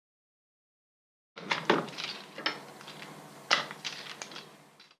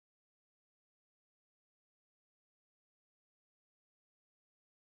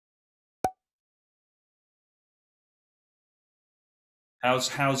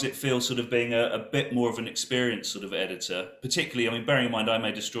How's it feel sort of being a bit more of an experienced sort of editor? Particularly, I mean, bearing in mind I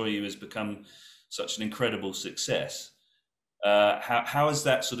May Destroy You has become such an incredible success. How has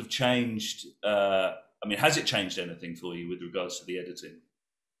that sort of changed? I mean, has it changed anything for you with regards to the editing?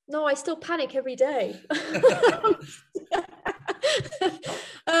 No, I still panic every day.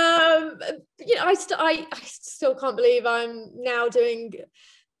 I still can't believe I'm now doing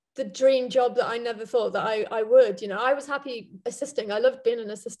the dream job that I never thought that I would. I was happy assisting. I loved being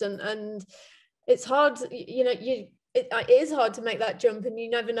an assistant, and it's hard. It is hard to make that jump, and you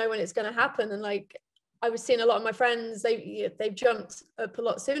never know when it's going to happen. And like, I was seeing a lot of my friends, they've jumped up a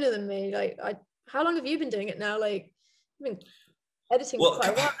lot sooner than me. Like, how long have you been doing it now? Like, I mean, editing for Well, quite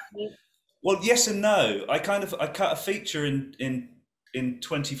a while. well, yes and no. I cut a feature in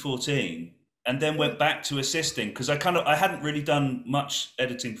 2014, and then went back to assisting because I hadn't really done much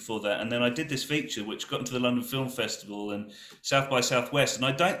editing before that, and then I did this feature which got into the London Film Festival and South by Southwest, and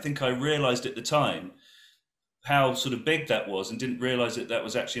I don't think I realised at the time how sort of big that was, and didn't realise that that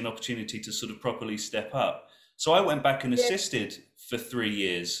was actually an opportunity to sort of properly step up. So I went back and assisted for 3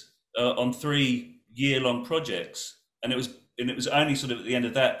 years on 3 year-long projects, and it was only sort of at the end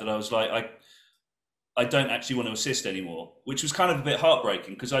of that I was like, I don't actually want to assist anymore, which was kind of a bit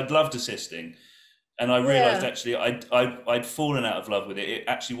heartbreaking because I'd loved assisting, and I realised actually I'd fallen out of love with it. It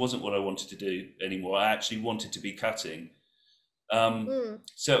actually wasn't what I wanted to do anymore. I actually wanted to be cutting.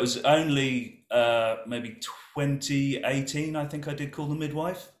 So it was only maybe 2018, I think I did Call the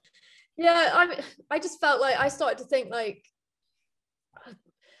Midwife. Yeah, I just felt like I started to think like,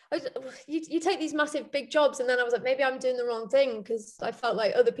 you take these massive big jobs, and then I was like, maybe I'm doing the wrong thing, because I felt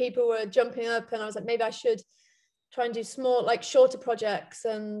like other people were jumping up, and I was like, maybe I should try and do small, like shorter projects.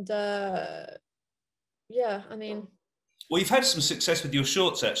 And yeah, I mean, well, you've had some success with your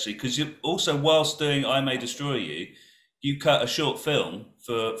shorts actually, because you also, whilst doing I May Destroy You, you cut a short film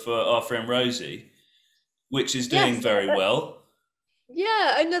for our friend Rosie, which is doing very well.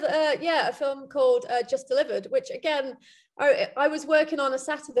 Yeah, another a film called Just Delivered, which again, I was working on a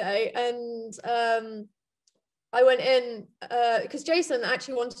Saturday, and I went in because Jason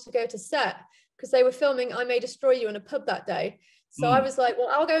actually wanted to go to set because they were filming I May Destroy You in a pub that day. So I was like, well,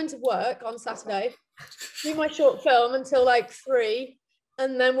 I'll go into work on Saturday, do my short film until like 3,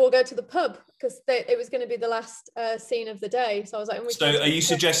 and then we'll go to the pub because it was going to be the last scene of the day. So I was like, so are you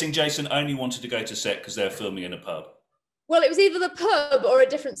suggesting Jason only wanted to go to set because they're filming in a pub? Well, it was either the pub or a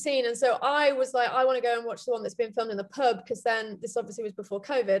different scene. And so I was like, I want to go and watch the one that's been filmed in the pub, because then this obviously was before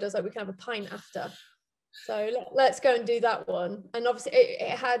COVID. I was like, we can have a pint after. So let's go and do that one. And obviously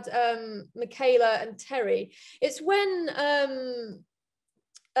it had Michaela and Terry. It's when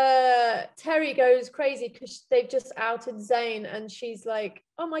Terry goes crazy because they've just outed Zayn, and she's like,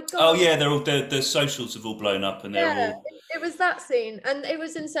 oh my God. Oh yeah, they're all the socials have all blown up, and they're all... It was that scene, and it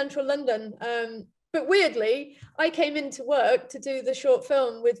was in central London. But weirdly, I came into work to do the short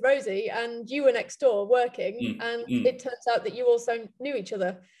film with Rosie, and you were next door working, and it turns out that you also knew each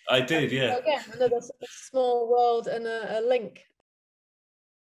other. I did, yeah. So again, another small world and a link.